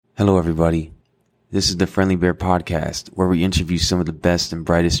Hello, everybody. This is the Friendly Bear Podcast, where we interview some of the best and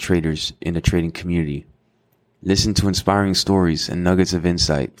brightest traders in the trading community. Listen to inspiring stories and nuggets of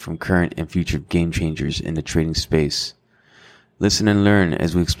insight from current and future game changers in the trading space. Listen and learn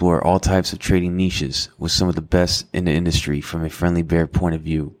as we explore all types of trading niches with some of the best in the industry from a Friendly Bear point of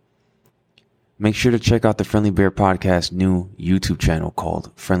view. Make sure to check out the Friendly Bear Podcast new YouTube channel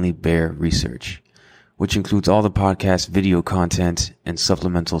called Friendly Bear Research, which includes all the podcast video content and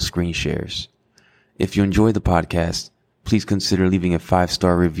supplemental screen shares. If you enjoy the podcast, please consider leaving a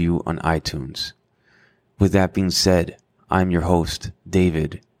 5-star review on iTunes. With that being said, I'm your host,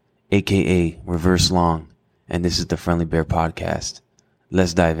 David, aka Reverse Long, and this is the Friendly Bear Podcast.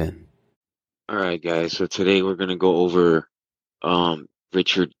 Let's dive in. All right, guys. So today we're going to go over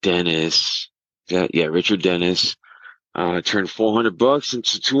Richard Dennis. Richard Dennis turned $400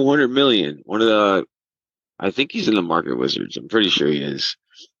 into $200 million. I think he's in the Market Wizards. I'm pretty sure he is.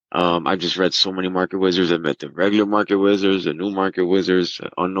 I've just read so many Market Wizards. I've met the regular Market Wizards, the new Market Wizards,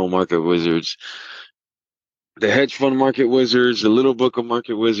 the unknown Market Wizards, the hedge fund Market Wizards, the little book of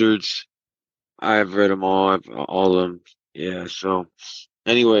Market Wizards. I've read them all. All of them. Yeah. So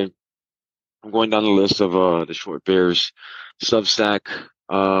anyway, I'm going down the list of the short bears, Substack,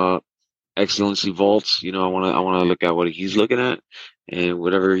 Excellency vaults. I want to look at what he's looking at and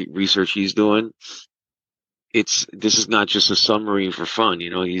whatever research he's doing. This is not just a summary for fun,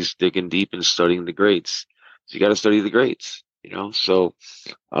 he's digging deep and studying the greats. So you got to study the greats, So,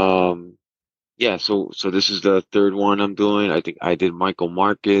 so this is the third one I'm doing. I think I did Michael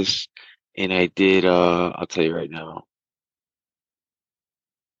Marcus and I did, I'll tell you right now,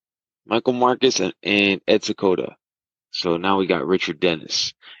 Michael Marcus and Ed Secoda. So now we got Richard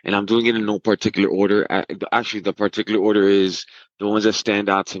Dennis, and I'm doing it in no particular order. Actually, the particular order is the ones that stand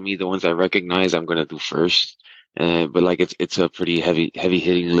out to me, the ones I recognize I'm going to do first. But like it's a pretty heavy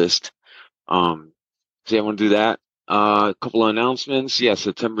hitting list. So yeah, I want to do that. A couple of announcements. Yeah,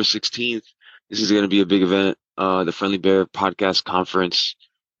 September 16th. This is going to be a big event. The Friendly Bear Podcast Conference.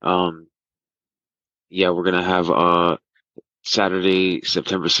 We're going to have Saturday,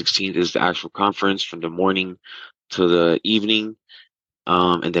 September 16th is the actual conference from the morning to the evening.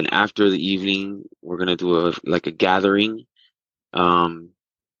 And then after the evening, we're going to do a gathering,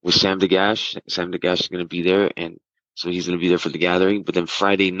 with Sam Dagash. Sam Dagash is going to be there. And so he's going to be there for the gathering. But then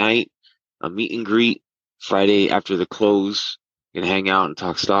Friday night, a meet and greet. Friday after the close, going to hang out and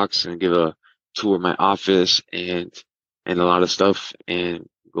talk stocks and give a tour of my office and a lot of stuff and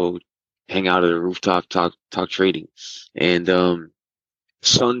go hang out at the rooftop, talk trading. And,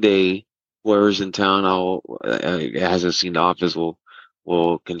 Sunday, whoever's in town, hasn't seen the office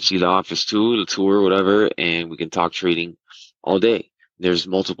can see the office too, the tour, whatever, and we can talk trading all day. There's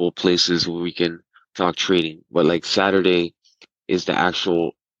multiple places where we can talk trading, but like Saturday is the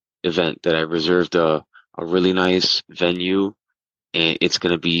actual event that I reserved a really nice venue, and it's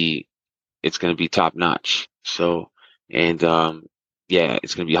gonna be top notch. So, and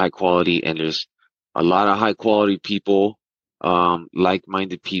it's gonna be high quality, and there's a lot of high quality people.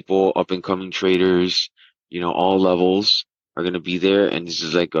 Like-minded people, up-and-coming traders, all levels are going to be there. And this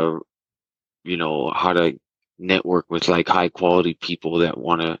is like how to network with like high-quality people that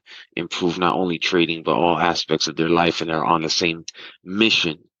want to improve not only trading, but all aspects of their life and are on the same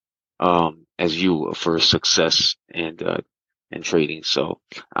mission as you for success and trading. So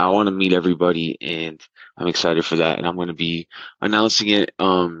I want to meet everybody, and I'm excited for that. And I'm going to be announcing it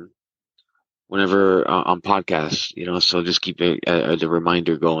whenever on podcasts, so just keep the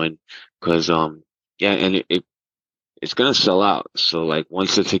reminder going, because and it's gonna sell out. So like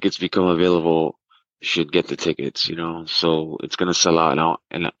once the tickets become available, you should get the tickets, so it's gonna sell out now.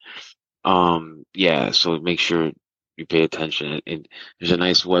 And so make sure you pay attention. And there's a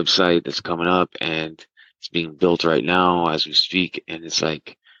nice website that's coming up, and it's being built right now as we speak, and it's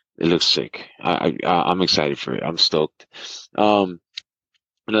like it looks sick. I'm excited for it. I'm stoked.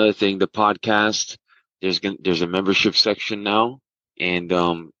 Another thing, the podcast, there's a membership section now, and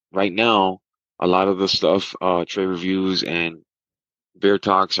right now a lot of the stuff, trade reviews and bear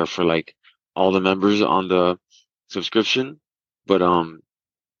talks are for like all the members on the subscription, but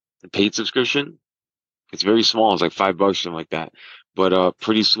the paid subscription, it's very small. It's like $5, something like that. But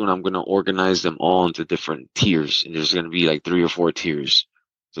pretty soon I'm gonna organize them all into different tiers, and there's gonna be like 3 or 4 tiers.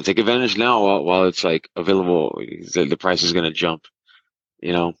 So take advantage now while it's like available. The price is gonna jump.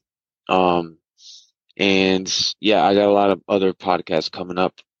 And yeah, I got a lot of other podcasts coming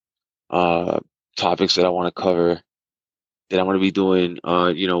up, topics that I want to cover, that I'm going to be doing,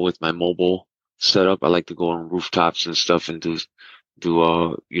 with my mobile setup. I like to go on rooftops and stuff and do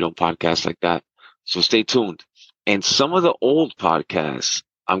podcasts like that. So stay tuned. And some of the old podcasts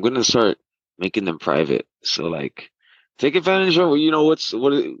I'm gonna start making them private. So like, take advantage of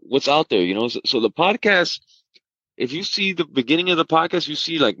what's out there. So the podcast. If you see the beginning of the podcast, you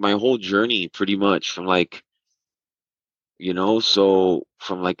see like my whole journey pretty much from like, so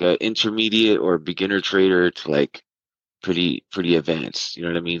from like a intermediate or beginner trader to like pretty advanced. You know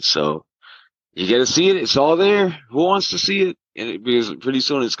what I mean? So you get to see it. It's all there. Who wants to see it? Because pretty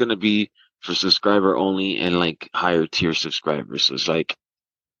soon it's going to be for subscriber only and like higher tier subscribers. So it's like,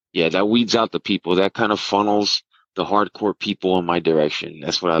 yeah, that weeds out the people. That kind of funnels the hardcore people in my direction.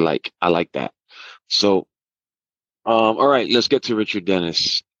 That's what I like. I like that. So, all right, let's get to Richard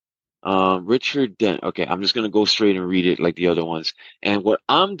Dennis. Okay, I'm just gonna go straight and read it like the other ones. And what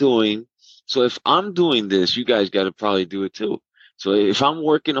I'm doing, so if I'm doing this, you guys got to probably do it too. So if I'm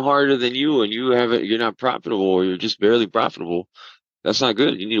working harder than you and you're not profitable or you're just barely profitable, that's not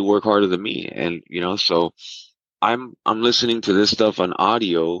good. You need to work harder than me. And so I'm listening to this stuff on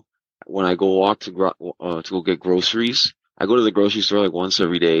audio when I go walk to go get groceries. I go to the grocery store like once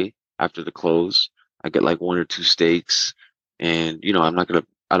every day after the close. I get like one or two steaks, and I'm not gonna.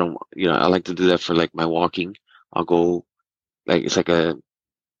 I don't. I like to do that for like my walking. I'll go like it's like a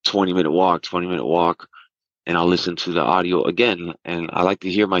 20-minute walk, and I'll listen to the audio again. And I like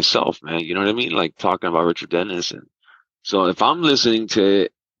to hear myself, man. You know what I mean? Like talking about Richard Dennis. And so if I'm listening to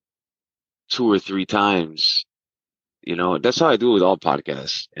it 2 or 3 times, that's how I do it with all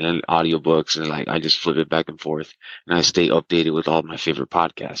podcasts and then audiobooks, and like I just flip it back and forth and I stay updated with all my favorite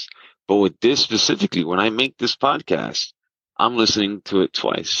podcasts. But with this specifically, when I make this podcast, I'm listening to it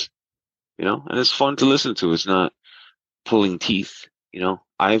twice, and it's fun to listen to. It's not pulling teeth,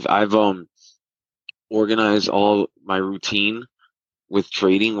 I've organized all my routine with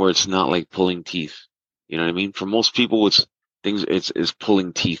trading where it's not like pulling teeth. You know what I mean? For most people, it's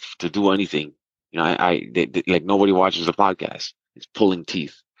pulling teeth to do anything. Like nobody watches the podcast. It's pulling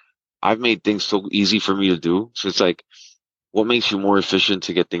teeth. I've made things so easy for me to do. So it's like, what makes you more efficient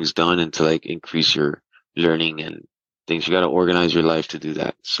to get things done and to like increase your learning and things? You got to organize your life to do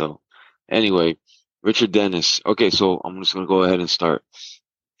that. So anyway, Richard Dennis. Okay, so I'm just gonna go ahead and start.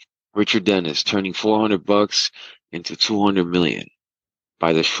 Richard Dennis turning $400 into 200 million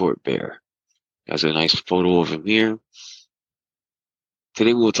by the short bear. Has a nice photo of him here.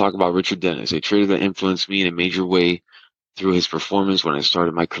 Today we will talk about Richard Dennis, a trader that influenced me in a major way through his performance when I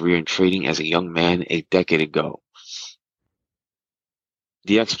started my career in trading as a young man a decade ago.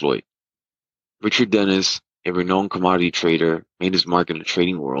 The exploit. Richard Dennis, a renowned commodity trader, made his mark in the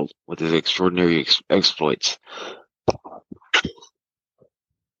trading world with his extraordinary exploits.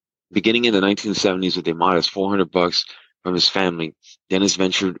 Beginning in the 1970s with a modest $400 from his family, Dennis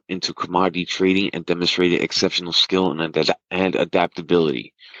ventured into commodity trading and demonstrated exceptional skill and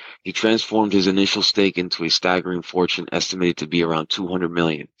adaptability. He transformed his initial stake into a staggering fortune estimated to be around 200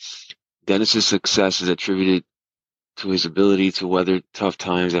 million. Dennis's success is attributed to his ability to weather tough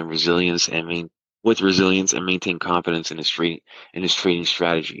times and resilience and maintain confidence in his trading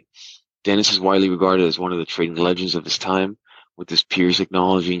strategy. Dennis is widely regarded as one of the trading legends of his time, with his peers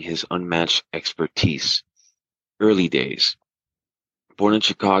acknowledging his unmatched expertise. Early days. Born in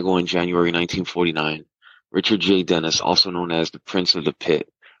Chicago in January 1949, Richard J. Dennis, also known as the Prince of the Pit,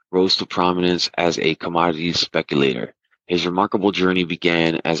 rose to prominence as a commodities speculator. His remarkable journey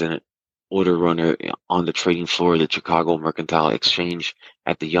began as an order runner on the trading floor of the Chicago Mercantile Exchange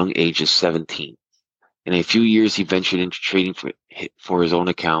at the young age of 17. In a few years, he ventured into trading for his own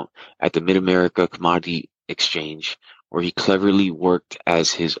account at the Mid-America Commodity Exchange, where he cleverly worked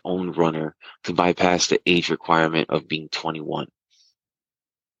as his own runner to bypass the age requirement of being 21.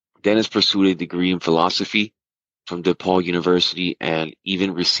 Dennis pursued a degree in philosophy from DePaul University and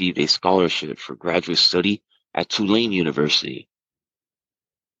even received a scholarship for graduate study at Tulane University.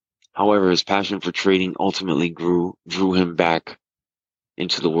 However, his passion for trading ultimately drew him back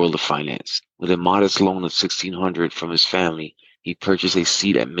into the world of finance. With a modest loan of $1,600 from his family, he purchased a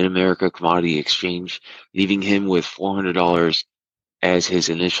seat at Mid-America Commodity Exchange, leaving him with $400 as his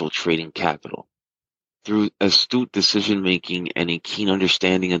initial trading capital. Through astute decision-making and a keen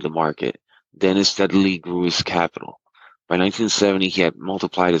understanding of the market, Dennis steadily grew his capital. By 1970, he had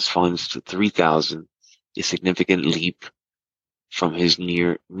multiplied his funds to 3,000, a significant leap from his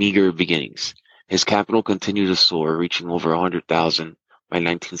meager beginnings. His capital continued to soar, reaching over 100,000 by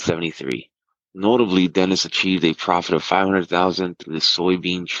 1973. Notably, Dennis achieved a profit of 500,000 through the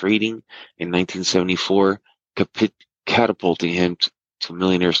soybean trading in 1974, catapulting him to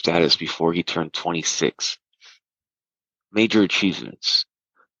millionaire status before he turned 26. Major achievements.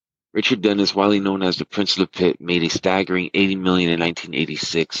 Richard Dennis, widely known as the Prince of the Pit, made a staggering $80 million in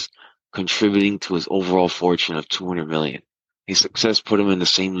 1986, contributing to his overall fortune of $200 million. His success put him in the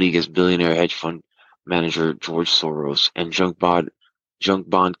same league as billionaire hedge fund manager George Soros and junk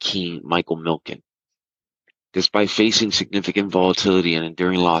bond king Michael Milken. Despite facing significant volatility and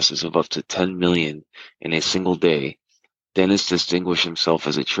enduring losses of up to 10 million in a single day, Dennis distinguished himself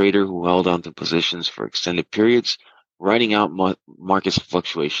as a trader who held onto positions for extended periods, riding out market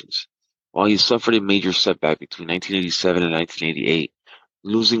fluctuations. While he suffered a major setback between 1987 and 1988,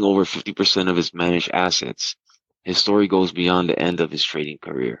 losing over 50% of his managed assets, his story goes beyond the end of his trading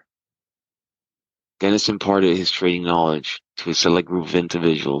career. Dennis imparted his trading knowledge to a select group of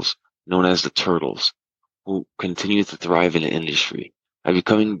individuals known as the Turtles, who continue to thrive in the industry. By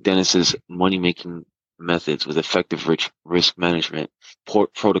becoming Dennis's money-making methods with effective risk management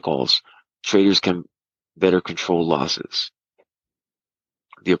protocols, traders can better control losses.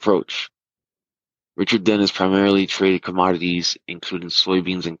 The approach. Richard Dennis primarily traded commodities, including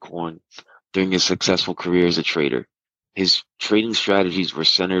soybeans and corn, during his successful career as a trader. His trading strategies were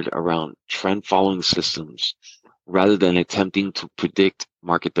centered around trend-following systems rather than attempting to predict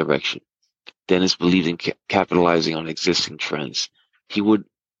market direction. Dennis believed in capitalizing on existing trends. He would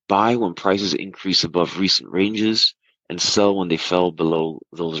buy when prices increased above recent ranges and sell when they fell below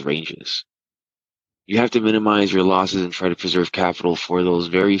those ranges. You have to minimize your losses and try to preserve capital for those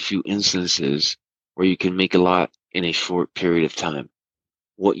very few instances where you can make a lot in a short period of time.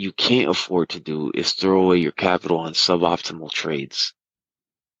 What you can't afford to do is throw away your capital on suboptimal trades.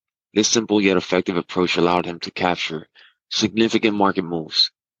 This simple yet effective approach allowed him to capture significant market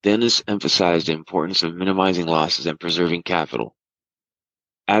moves. Dennis emphasized the importance of minimizing losses and preserving capital,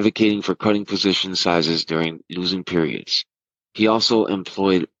 advocating for cutting position sizes during losing periods. He also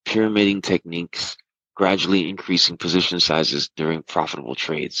employed pyramiding techniques, gradually increasing position sizes during profitable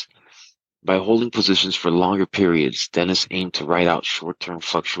trades. By holding positions for longer periods, Dennis aimed to ride out short-term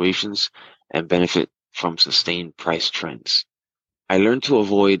fluctuations and benefit from sustained price trends. I learned to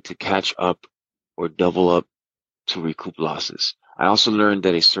avoid to catch up or double up to recoup losses. I also learned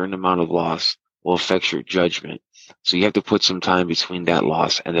that a certain amount of loss will affect your judgment, so you have to put some time between that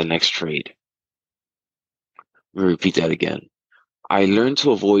loss and the next trade. Let me repeat that again. I learned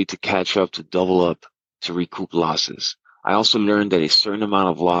to avoid to catch up to double up to recoup losses. I also learned that a certain amount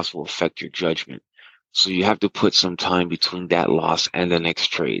of loss will affect your judgment, so you have to put some time between that loss and the next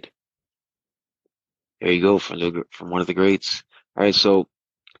trade. There you go, from one of the greats. All right, so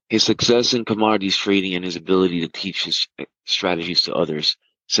his success in commodities trading and his ability to teach his strategies to others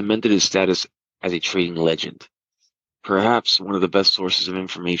cemented his status as a trading legend. Perhaps one of the best sources of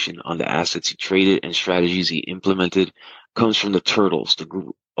information on the assets he traded and strategies he implemented comes from the Turtles, the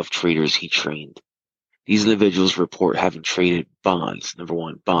group of traders he trained. These individuals report having traded bonds. Number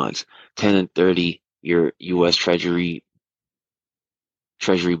one, bonds, 10 and 30-year U.S. Treasury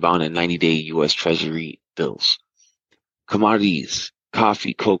bond and 90-day U.S. Treasury bills. Commodities,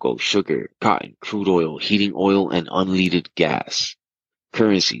 coffee, cocoa, sugar, cotton, crude oil, heating oil, and unleaded gas.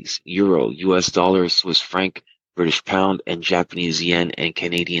 Currencies, euro, US dollar, Swiss franc, British pound, and Japanese yen and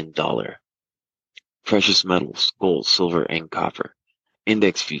Canadian dollar. Precious metals, gold, silver, and copper.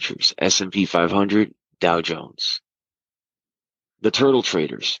 Index futures, S&P 500, Dow Jones. The Turtle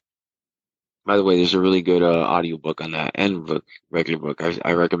Traders. By the way, there's a really good audiobook on that and book, regular book.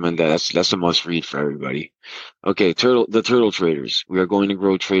 I recommend that. That's a must read for everybody. Okay, the Turtle Traders. We are going to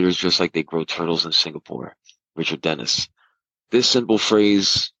grow traders just like they grow turtles in Singapore. Richard Dennis. This simple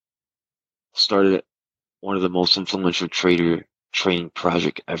phrase started one of the most influential trader training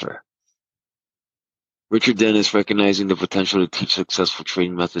project ever. Richard Dennis, recognizing the potential to teach successful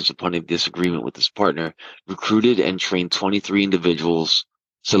trading methods upon a disagreement with his partner, recruited and trained 23 individuals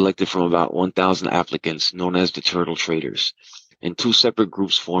selected from about 1,000 applicants known as the Turtle Traders. In two separate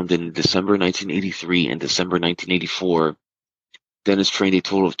groups formed in December 1983 and December 1984, Dennis trained a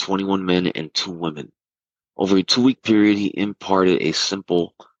total of 21 men and 2 women. Over a 2-week period, he imparted a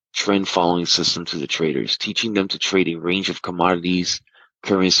simple trend-following system to the traders, teaching them to trade a range of commodities,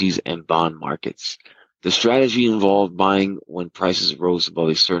 currencies, and bond markets. The strategy involved buying when prices rose above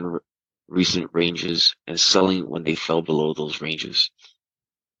a certain recent ranges and selling when they fell below those ranges.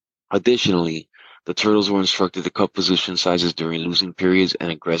 Additionally, the turtles were instructed to cut position sizes during losing periods and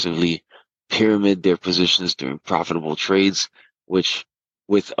aggressively pyramid their positions during profitable trades,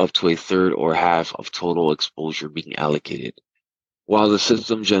 with up to a third or half of total exposure being allocated. While the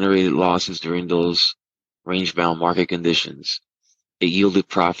system generated losses during those range-bound market conditions, it yielded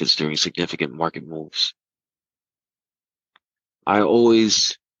profits during significant market moves. I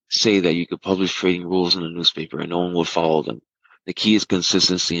always say that you could publish trading rules in a newspaper and no one would follow them. The key is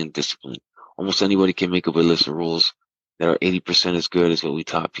consistency and discipline. Almost anybody can make up a list of rules that are 80% as good as what we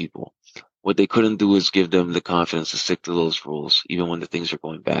taught people. What they couldn't do is give them the confidence to stick to those rules, even when the things are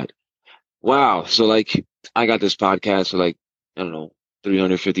going bad. Wow. So like, I got this podcast with like, I don't know,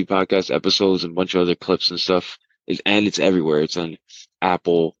 350 podcast episodes and a bunch of other clips and stuff. And it's everywhere. It's on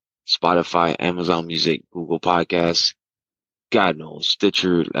Apple, Spotify, Amazon Music, Google Podcasts, God knows,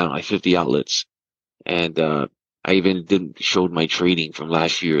 Stitcher, I don't know, like 50 outlets. And, I even showed my trading from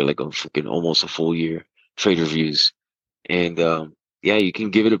last year, like a freaking almost a full year trade reviews. And, yeah, you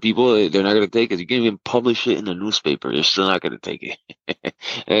can give it to people. They're not going to take it. You can even publish it in the newspaper. They're still not going to take it.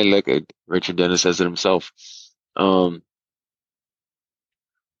 And look, Richard Dennis says it himself. Um,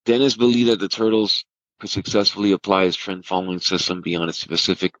 Dennis believed that the turtles could successfully apply his trend following system beyond the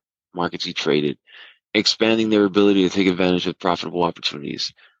specific markets he traded, expanding their ability to take advantage of profitable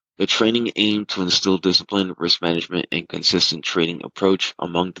opportunities. The training aimed to instill discipline, risk management, and consistent trading approach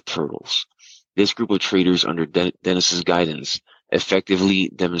among the turtles. This group of traders under Dennis's guidance effectively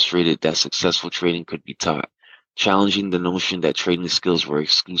demonstrated that successful trading could be taught, challenging the notion that trading skills were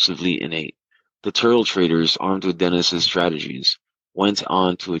exclusively innate. The turtle traders, armed with Dennis's strategies, went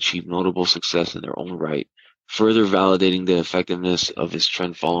on to achieve notable success in their own right, further validating the effectiveness of his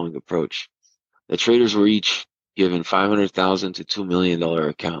trend-following approach. The traders were each given $500,000 to $2 million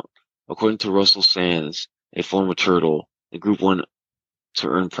account. According to Russell Sands, a former turtle, the group went to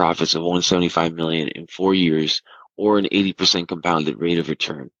earn profits of $175 million in 4 years, or an 80% compounded rate of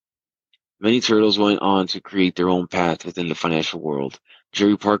return. Many turtles went on to create their own path within the financial world.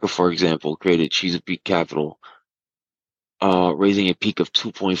 Jerry Parker, for example, created Chesapeake Capital, raising a peak of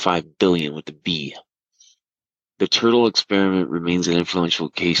 $2.5 billion with a B. The turtle experiment remains an influential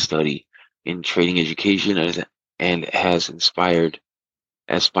case study in trading education and has inspired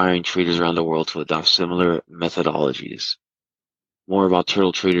aspiring traders around the world to adopt similar methodologies. More about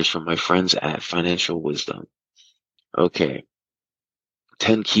turtle traders from my friends at Financial Wisdom. Okay,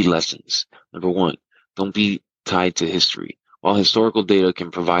 10 key lessons. Number one, don't be tied to history. While historical data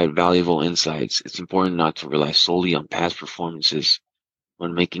can provide valuable insights, it's important not to rely solely on past performances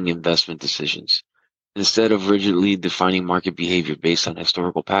when making investment decisions. Instead of rigidly defining market behavior based on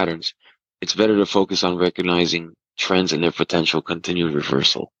historical patterns, it's better to focus on recognizing trends and their potential continued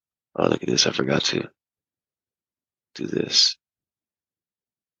reversal. Oh, look at this. I forgot to do this.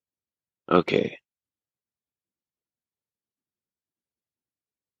 Okay.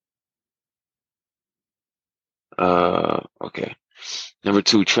 Okay. Number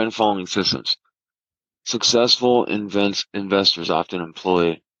two, trend following systems. Successful investors often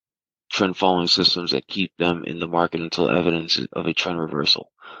employ trend following systems that keep them in the market until evidence of a trend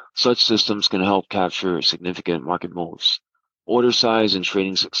reversal. Such systems can help capture significant market moves, order size, and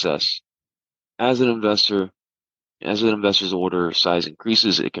trading success. As an investor, as an investor's order size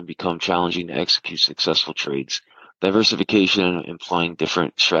increases, it can become challenging to execute successful trades. Diversification and employing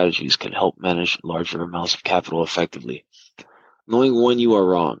different strategies can help manage larger amounts of capital effectively. Knowing when you are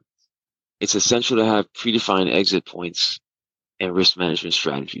wrong, it's essential to have predefined exit points and risk management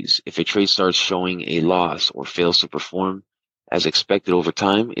strategies. If a trade starts showing a loss or fails to perform as expected over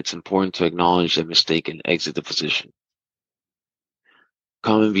time, it's important to acknowledge the mistake and exit the position.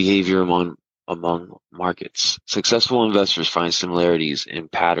 Common behavior among markets. Successful investors find similarities in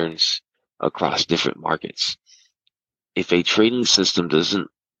patterns across different markets. If a trading system doesn't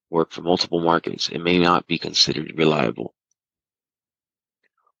work for multiple markets, it may not be considered reliable.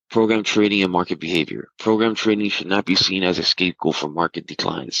 Program trading and market behavior. Program trading should not be seen as a scapegoat for market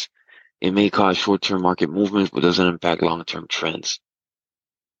declines. It may cause short-term market movements, but doesn't impact long-term trends.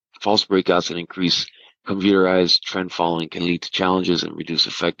 False breakouts and increased computerized trend following can lead to challenges and reduce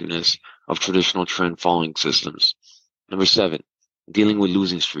effectiveness of traditional trend following systems. Number 7, dealing with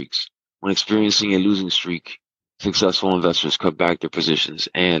losing streaks. When experiencing a losing streak, successful investors cut back their positions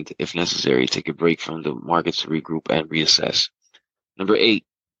and, if necessary, take a break from the markets to regroup and reassess. Number 8,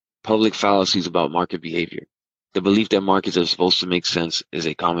 public fallacies about market behavior. The belief that markets are supposed to make sense is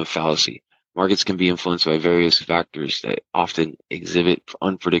a common fallacy. Markets can be influenced by various factors that often exhibit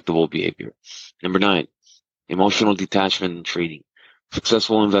unpredictable behavior. Number 9, emotional detachment in trading.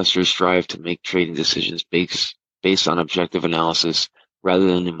 Successful investors strive to make trading decisions based on objective analysis rather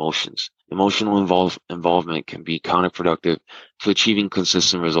than emotions. Emotional involvement can be counterproductive to achieving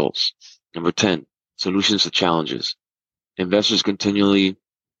consistent results. Number 10, solutions to challenges. Investors continually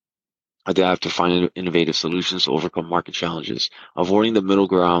adapt to find innovative solutions to overcome market challenges, avoiding the middle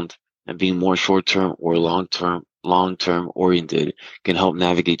ground and being more short-term or long-term oriented can help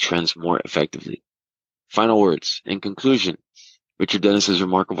navigate trends more effectively. Final words. In conclusion, Richard Dennis's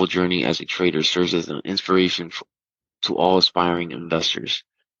remarkable journey as a trader serves as an inspiration to all aspiring investors.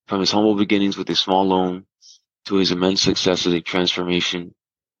 From his humble beginnings with a small loan to his immense success as a transformation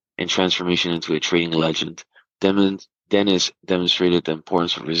and transformation into a trading legend. Dennis demonstrated the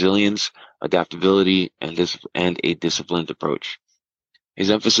importance of resilience, adaptability, and a disciplined approach. His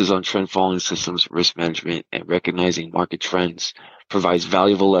emphasis on trend following systems, risk management, and recognizing market trends provides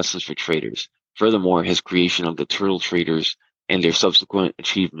valuable lessons for traders. Furthermore, his creation of the Turtle Traders and their subsequent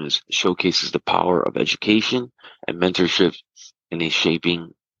achievements showcases the power of education and mentorship in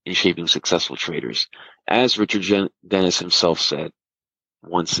shaping successful traders. As Dennis himself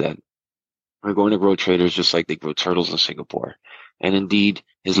once said, we're going to grow traders just like they grow turtles in Singapore. And indeed,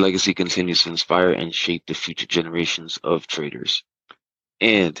 his legacy continues to inspire and shape the future generations of traders.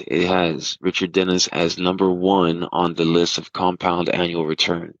 And it has Richard Dennis as #1 on the list of compound annual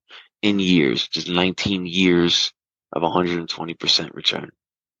return in years, just 19 years of 120% return.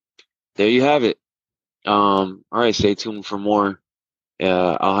 There you have it. All right, stay tuned for more.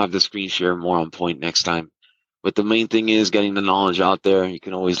 I'll have the screen share more on point next time. But the main thing is getting the knowledge out there.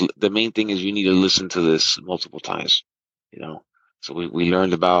 The main thing is you need to listen to this multiple times, So we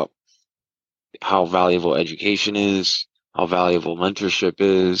learned about how valuable education is, how valuable mentorship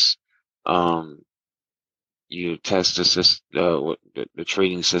is. You test the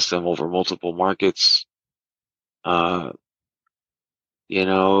trading system over multiple markets. Yeah,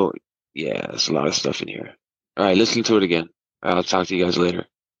 there's a lot of stuff in here. All right, listen to it again. I'll talk to you guys later.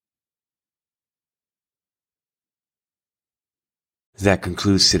 That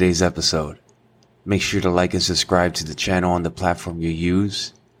concludes today's episode. Make sure to like and subscribe to the channel on the platform you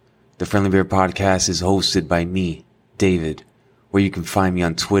use. The Friendly Bear Podcast is hosted by me, David, where you can find me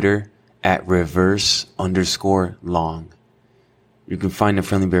on Twitter at @reverse_long. You can find the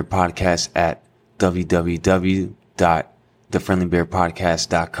Friendly Bear Podcast at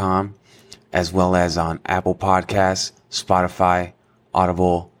www.thefriendlybearpodcast.com, as well as on Apple Podcasts, Spotify,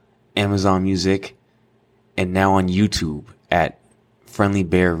 Audible, Amazon Music, and now on YouTube at Friendly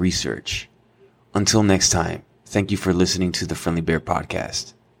Bear Research. Until next time, thank you for listening to the Friendly Bear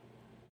Podcast.